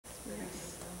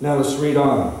Now let's read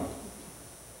on.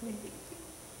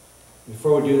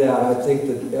 Before we do that, I think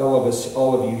that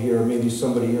all of you here, maybe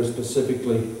somebody here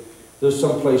specifically, there's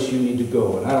some place you need to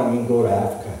go. And I don't mean go to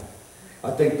Africa. I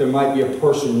think there might be a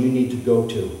person you need to go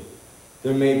to.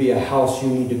 There may be a house you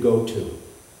need to go to.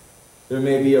 There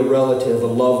may be a relative, a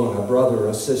loved one, a brother,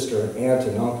 a sister, an aunt,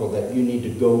 an uncle that you need to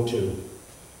go to.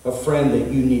 A friend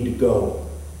that you need to go.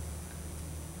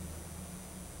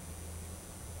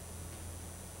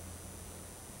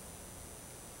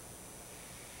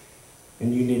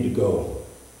 And you need to go.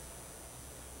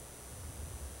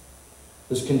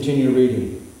 Let's continue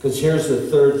reading. Because here's the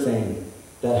third thing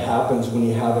that happens when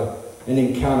you have an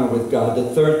encounter with God. The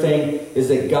third thing is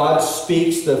that God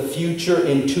speaks the future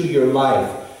into your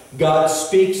life. God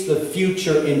speaks the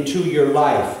future into your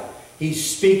life. He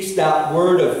speaks that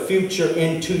word of future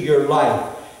into your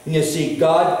life. And you see,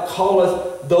 God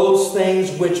calleth those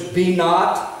things which be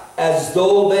not as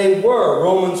though they were.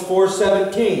 Romans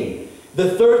 4:17.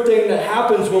 The third thing that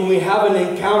happens when we have an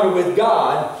encounter with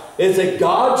God is that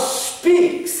God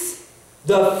speaks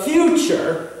the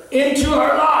future into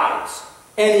our lives.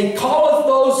 And He calleth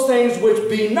those things which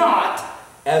be not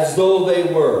as though they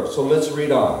were. So let's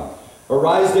read on.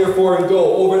 Arise therefore and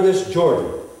go over this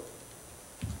Jordan,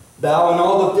 thou and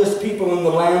all of this people in the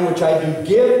land which I do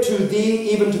give to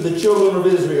thee, even to the children of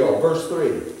Israel. Verse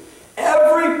 3.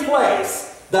 Every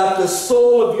place that the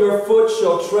sole of your foot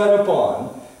shall tread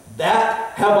upon,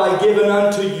 that have I given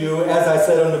unto you, as I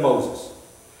said unto Moses.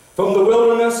 From the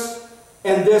wilderness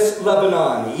and this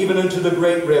Lebanon, even unto the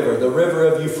great river, the river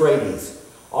of Euphrates,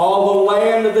 all the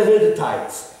land of the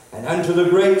Hittites, and unto the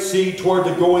great sea toward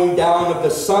the going down of the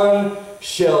sun,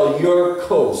 shall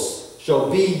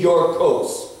be your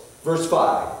coast. Verse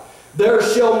 5. There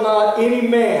shall not any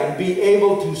man be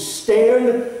able to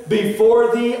stand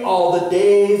before thee all the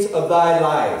days of thy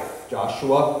life.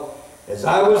 Joshua, as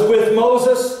I was with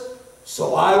Moses,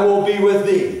 so I will be with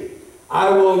thee.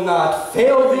 I will not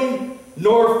fail thee,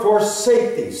 nor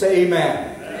forsake thee. Say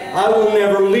amen. Amen. I will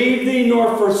never leave thee,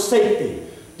 nor forsake thee.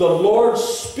 The Lord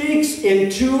speaks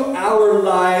into our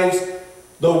lives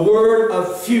the word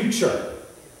of future.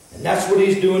 And that's what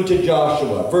He's doing to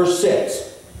Joshua. Verse 6.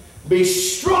 Be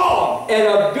strong and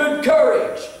of good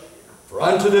courage, for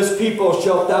unto this people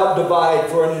shalt thou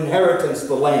divide for an inheritance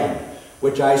the land,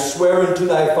 which I swear unto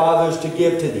thy fathers to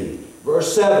give to thee.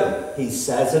 Verse 7, He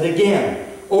says it again.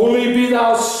 Only be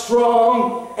thou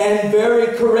strong and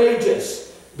very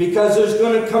courageous, because there's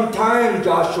going to come time,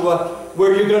 Joshua,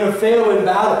 where you're going to fail in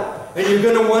battle, and you're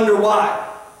going to wonder why.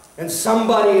 And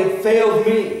somebody had failed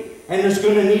me, and there's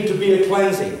going to need to be a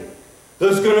cleansing.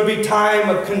 There's going to be time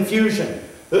of confusion.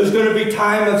 There's going to be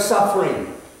time of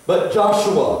suffering. But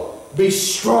Joshua, be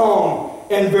strong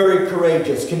and very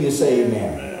courageous. Can you say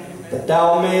amen? Amen. That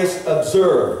thou mayest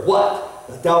observe what?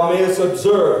 That thou mayest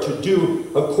observe to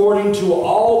do according to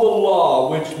all the law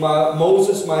which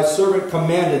Moses my servant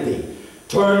commanded thee.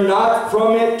 Turn not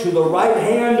from it to the right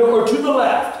hand or to the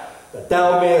left, that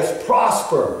thou mayest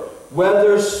prosper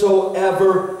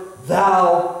whithersoever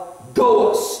thou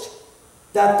goest.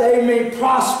 That they may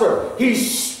prosper.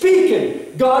 He's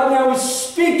speaking. God now is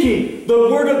speaking the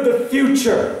word of the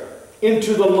future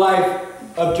into the life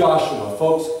of Joshua.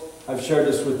 Folks, I've shared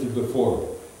this with you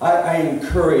before. I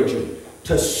encourage you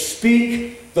to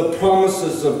speak the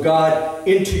promises of God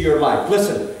into your life.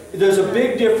 Listen, there's a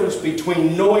big difference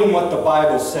between knowing what the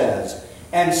Bible says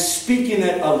and speaking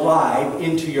it alive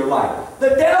into your life. The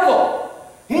devil,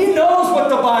 he knows what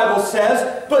the Bible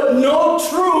says, but no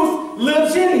truth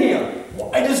lives in him.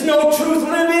 Why does no truth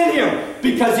live in him?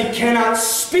 Because he cannot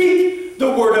speak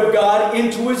the Word of God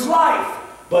into his life.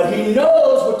 But he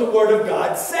knows what the Word of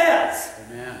God says.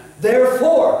 Amen.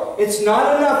 Therefore, it's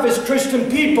not enough as Christian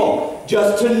people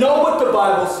just to know what the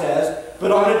Bible says,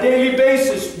 but on a daily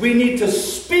basis, we need to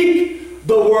speak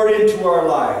the Word into our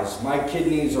lives. My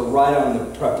kidneys are right on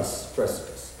the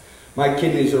precipice. My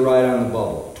kidneys are right on the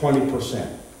bubble,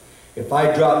 20%. If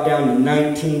I drop down to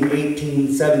 19,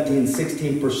 18, 17,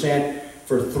 16%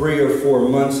 for 3 or 4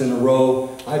 months in a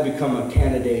row, I become a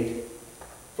candidate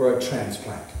for a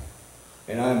transplant.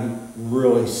 And I'm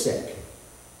really sick.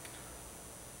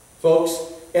 Folks,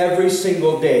 every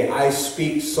single day I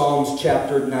speak Psalms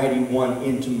chapter 91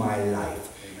 into my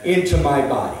life, into my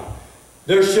body.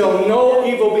 There shall no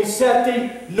evil beset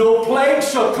thee, no plague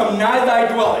shall come nigh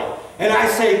thy dwelling. And I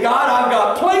say, God, I've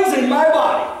got plagues in my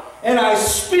body. And I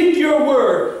speak your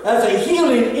word as a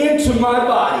healing into my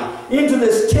body, into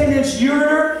this 10-inch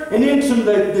ureter and into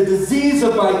the disease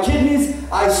of my kidneys.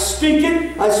 I speak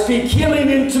it. I speak healing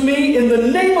into me in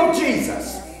the name of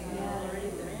Jesus.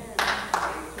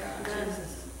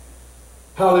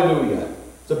 Hallelujah.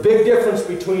 It's a big difference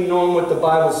between knowing what the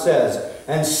Bible says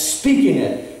and speaking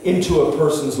it into a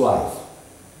person's life.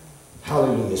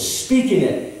 Hallelujah. Speaking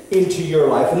it into your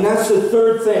life. And that's the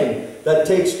third thing that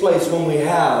takes place when we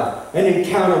have an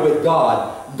encounter with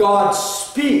God. God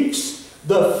speaks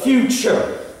the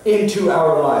future into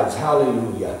our lives.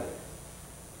 Hallelujah.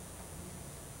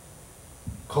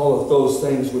 Calleth those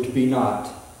things which be not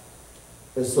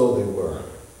as though they were.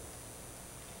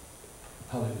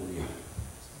 Hallelujah.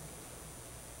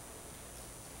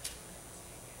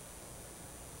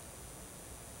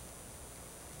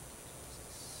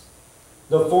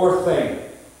 The fourth thing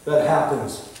that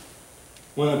happens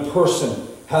when a person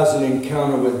has an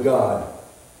encounter with God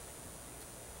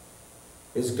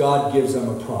is God gives them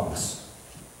a promise.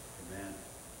 Amen.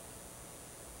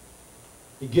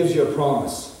 He gives you a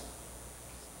promise.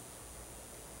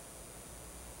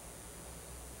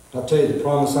 I'll tell you, the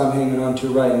promise I'm hanging on to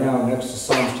right now, next to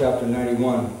Psalms chapter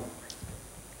 91,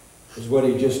 is what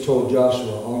he just told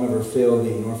Joshua: I'll never fail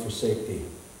thee nor forsake thee.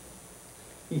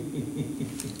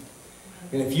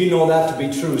 And if you know that to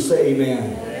be true, say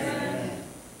amen. Amen.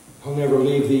 I'll never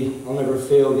leave thee, I'll never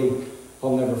fail thee,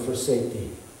 I'll never forsake thee.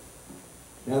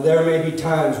 Now there may be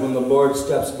times when the Lord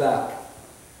steps back.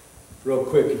 Real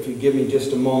quick, if you give me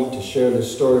just a moment to share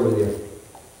this story with you.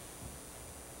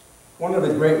 One of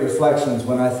the great reflections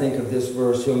when I think of this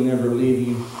verse, He'll never leave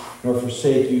you nor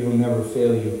forsake you, He'll never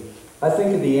fail you, I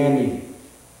think of the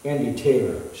Andy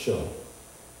Taylor show.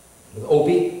 With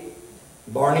Opie,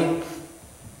 Barney.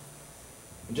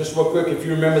 And just real quick, if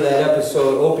you remember that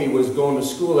episode, Opie was going to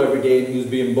school every day and he was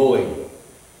being bullied.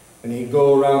 And he'd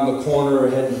go around the corner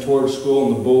heading towards school,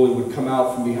 and the bully would come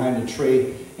out from behind a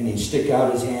tree and he'd stick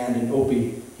out his hand, and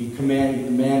he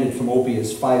demanded from Opie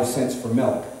his 5 cents for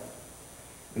milk.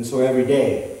 And so every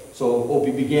day, so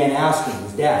Opie began asking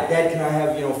his dad, "Dad, can I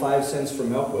have, 5 cents for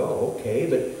milk?" "Well, okay,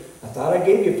 but I thought I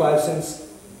gave you 5 cents,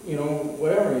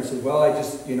 whatever." And he said, "Well, I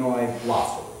just, I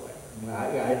lost it or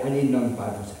whatever. I need another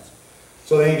 5 cents."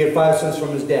 So then he'd get 5 cents from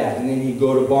his dad, and then he'd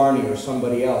go to Barney or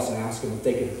somebody else and ask him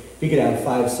if he could have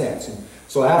 5 cents. And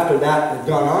so after that had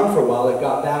gone on for a while, it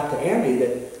got back to Andy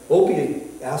that Opie had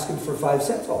asked him for 5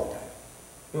 cents all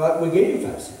the time. "Well, we gave you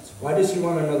 5 cents. Why does he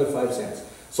want another 5 cents?"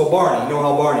 So Barney, you know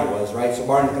how Barney was, right? So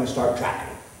Barney's going to start tracking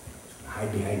him. He's going to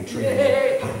hide behind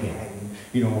trees, hide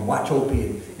behind, watch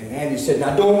Opie. And Andy said,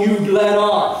 "Now don't you let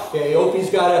on, okay? Opie's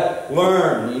got to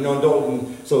learn,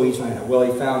 don't." So he's finding out. Well,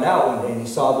 he found out one day, and he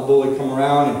saw the bully come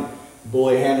around, and the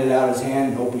bully handed out his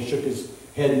hand, and Opie shook his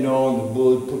head no, and the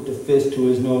bully put the fist to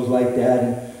his nose like that,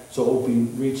 and so Opie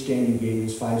reached in and gave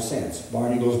his 5 cents.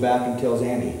 Barney goes back and tells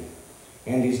Andy.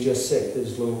 Andy's just sick.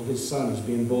 His son is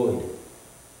being bullied.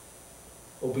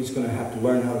 Opie's going to have to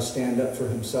learn how to stand up for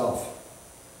himself.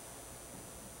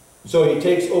 So he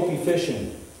takes Opie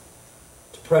fishing.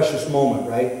 It's a precious moment,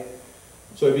 right?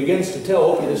 So he begins to tell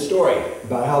Opie this story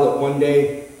about how that one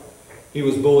day he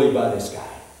was bullied by this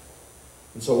guy.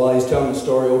 And so while he's telling the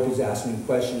story, Opie's asking him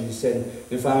questions. He said,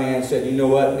 then finally Andy said, "You know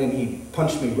what?" And then he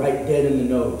punched me right dead in the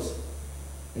nose.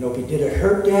 And Opie, "Did it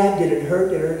hurt, Dad? Did it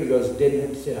hurt? Did it hurt?" He goes,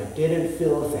 "Didn't." He said, "I didn't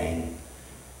feel a thing.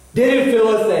 Didn't feel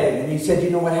a thing." And he said, "You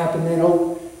know what happened then?"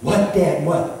 "Oh, what, Dad,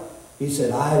 what?" He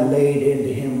said, "I laid into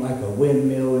him like a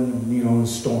windmill in, a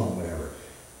storm, whatever."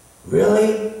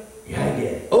 "Really?" "Yeah, I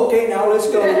did." "Okay, now let's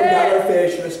go. We got our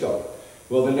fish. Let's go."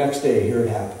 Well, the next day, here it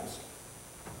happens.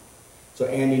 So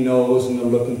Andy knows, and they're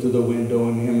looking through the window,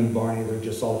 and him and Barney, they're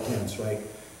just all tense, right?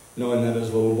 Knowing that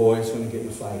his little boy's going to get in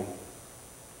a fight.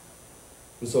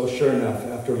 And so sure enough,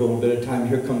 after a little bit of time,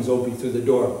 here comes Opie through the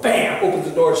door. Bam! Opens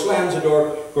the door, slams the door.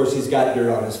 Of course, he's got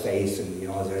dirt on his face, and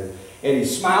and he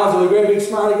smiles with a great big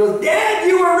smile. He goes, "Dad,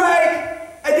 you were right.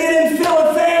 I didn't feel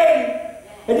a thing.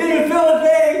 I didn't feel a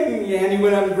thing." And he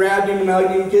went up and grabbed him and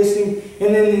hugged him, kissed him.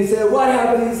 And then he said, "What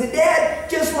happened?" He said, "Dad,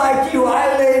 just like you,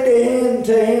 I laid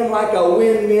to him like a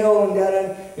windmill."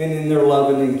 And then they're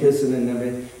loving and kissing and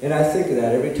everything. And I think of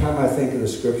that every time I think of the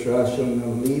scripture. "I shall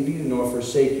not leave you nor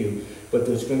forsake you." But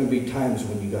there's going to be times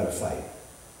when you got to fight.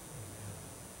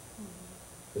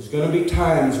 There's going to be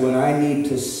times when I need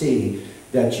to see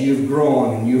that you've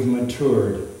grown and you've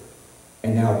matured,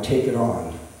 and now take it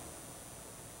on.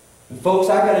 And folks,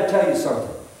 I got to tell you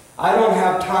something. I don't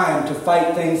have time to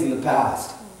fight things in the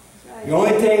past. The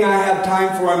only thing I have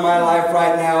time for in my life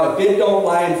right now, if it don't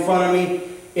lie in front of me,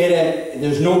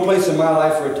 there's no place in my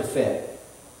life for it to fit.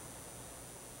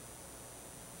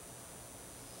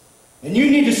 And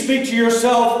you need to speak to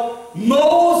yourself,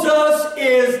 Moses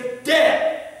is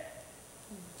dead.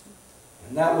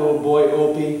 And that little boy,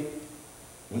 Opie,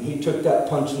 when he took that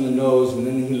punch in the nose and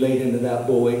then he laid into that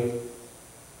bully,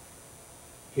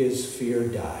 his fear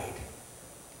died.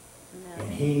 No.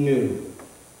 And he knew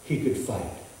he could fight.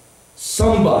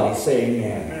 Somebody say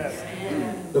amen.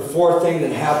 Amen. The fourth thing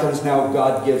that happens now,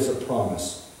 God gives a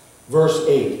promise. Verse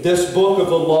 8, this book of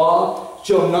the law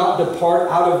shall not depart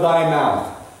out of thy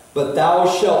mouth, but thou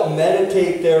shalt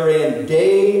meditate therein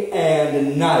day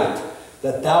and night,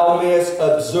 that thou mayest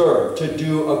observe to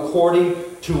do according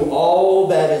to all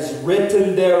that is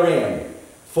written therein.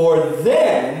 For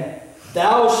then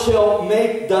thou shalt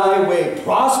make thy way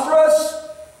prosperous,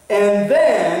 and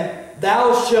then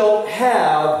thou shalt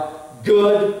have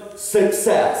good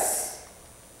success.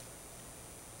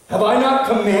 Have I not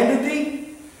commanded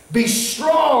thee? Be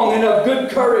strong and of good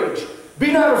courage.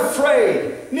 Be not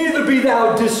afraid, neither be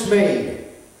thou dismayed.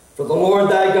 For the Lord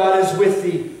thy God is with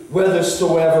thee,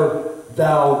 whithersoever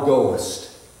thou goest.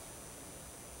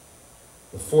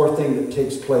 The fourth thing that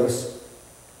takes place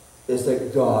is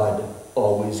that God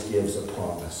always gives a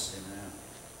promise.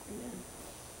 Amen.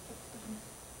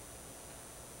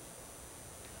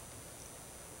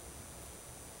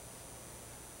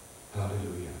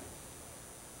 Hallelujah.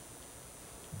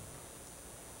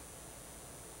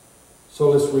 So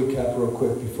let's recap real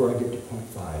quick before I get to point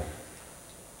 5.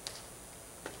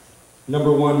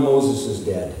 Number 1, Moses is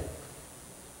dead.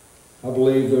 I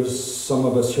believe there's some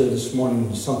of us here this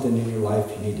morning, something in your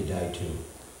life you need to die to.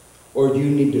 Or you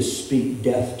need to speak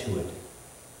death to it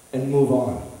and move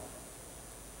on.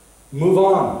 Move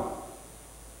on.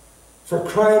 For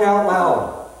crying out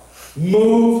loud,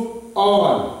 move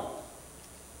on.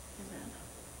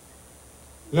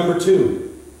 Number 2,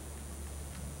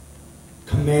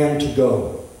 command to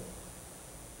go.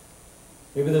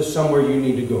 Maybe there's somewhere you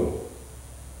need to go.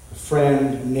 A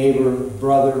friend, neighbor,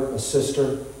 brother, a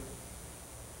sister.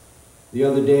 The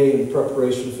other day, in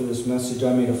preparation for this message,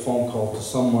 I made a phone call to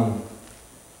someone.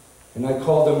 And I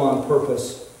called them on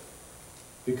purpose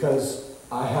because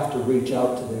I have to reach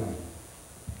out to them.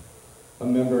 A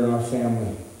member in our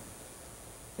family.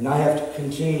 And I have to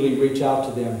continually reach out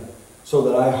to them so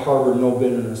that I harbor no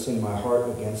bitterness in my heart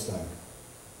against them.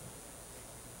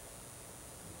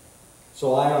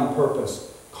 So I, on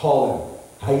purpose, call them.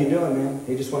 How you doing, man?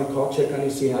 They just want to call, check on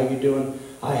you, see how you doing.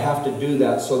 I have to do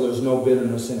that so there's no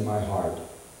bitterness in my heart.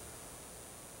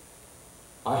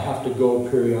 I have to go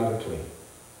periodically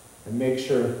and make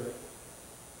sure,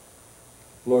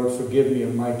 Lord, forgive me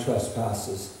of my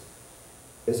trespasses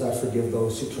as I forgive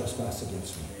those who trespass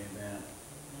against me. Amen.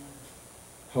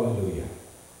 Hallelujah.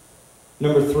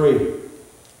 Number 3,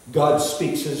 God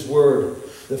speaks His word,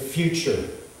 the future,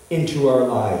 into our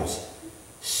lives.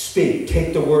 Speak.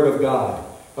 Take the word of God,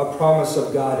 a promise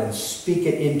of God, and speak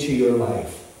it into your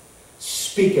life.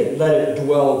 Speak it. Let it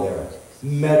dwell there.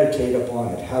 Meditate upon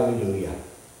it. Hallelujah.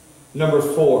 Number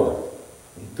 4,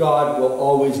 God will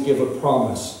always give a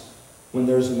promise when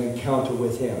there's an encounter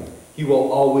with Him. He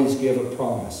will always give a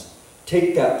promise.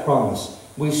 Take that promise.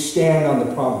 We stand on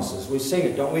the promises. We sing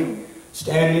it, don't we?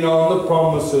 Standing on the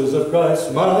promises of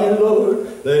Christ, my Lord.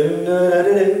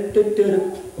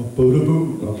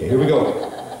 Okay, here we go.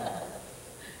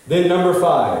 Then number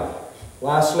 5.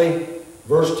 Lastly,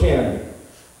 verse 10.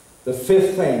 The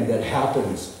 5th thing that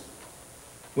happens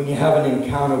when you have an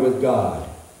encounter with God.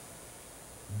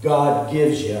 God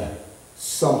gives you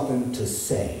something to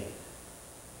say.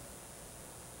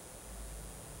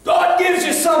 God gives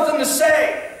you something to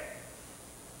say.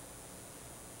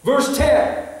 Verse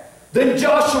 10. Then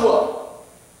Joshua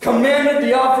commanded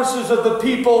the officers of the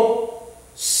people,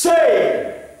 saying,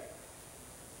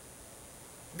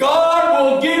 God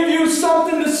will give you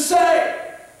something to say.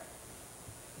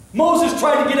 Moses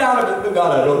tried to get out of it, but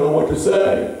God, I don't know what to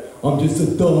say. I'm just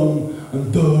just dumb.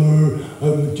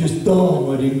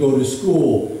 I didn't go to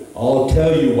school. I'll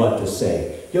tell you what to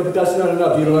say. Yeah, but that's not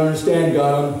enough. You don't understand,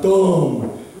 God. I'm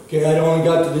dumb. Okay, I only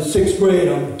got to the 6th grade.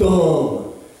 I'm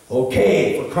dumb.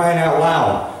 Okay, for crying out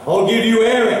loud. I'll give you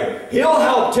Aaron. He'll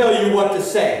help tell you what to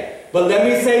say. But let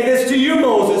me say this to you,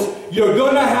 Moses. You're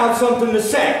going to have something to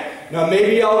say. Now,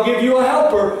 maybe I'll give you a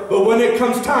helper, but when it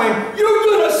comes time, you're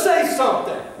going to say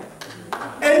something.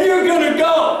 And you're going to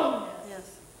go.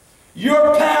 Yes.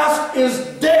 Your past is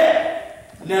dead.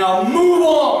 Now move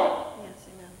on.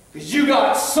 Because you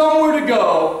got somewhere to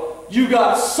go. You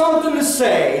got something to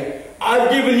say. I've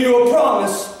given you a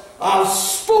promise. I've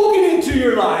spoken into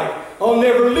your life. I'll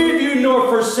never leave you nor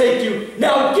forsake you.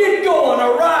 Now get going.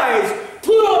 Arise.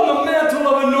 Put on the mantle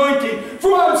of anointing.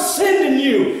 For I'm sending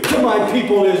you to my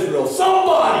people Israel.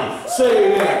 Somebody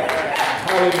say amen.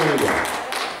 Hallelujah.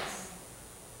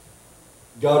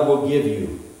 God will give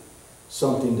you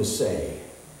something to say.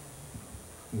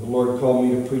 And the Lord called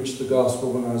me to preach the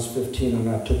gospel when I was 15, and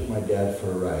I took my dad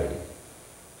for a ride.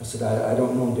 I said, I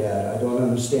don't know, Dad. I don't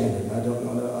understand it. I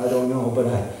don't know, but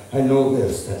I know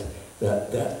this,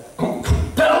 that I'm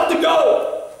compelled to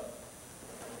go.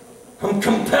 I'm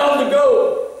compelled to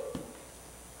go.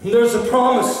 And there's a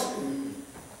promise.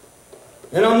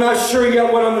 And I'm not sure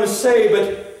yet what I'm going to say,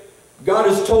 but God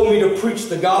has told me to preach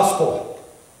the gospel.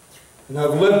 And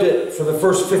I've lived it for the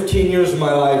first 15 years of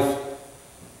my life.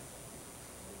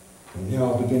 And now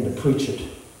I'll begin to preach it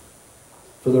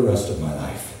for the rest of my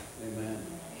life. Amen.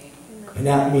 And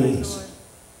that means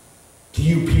to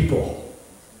you people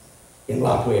in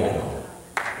Lapway, Idaho.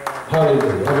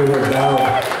 Hallelujah. Every head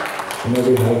bowed and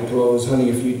every head closed. Honey,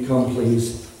 if you'd come,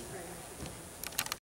 please.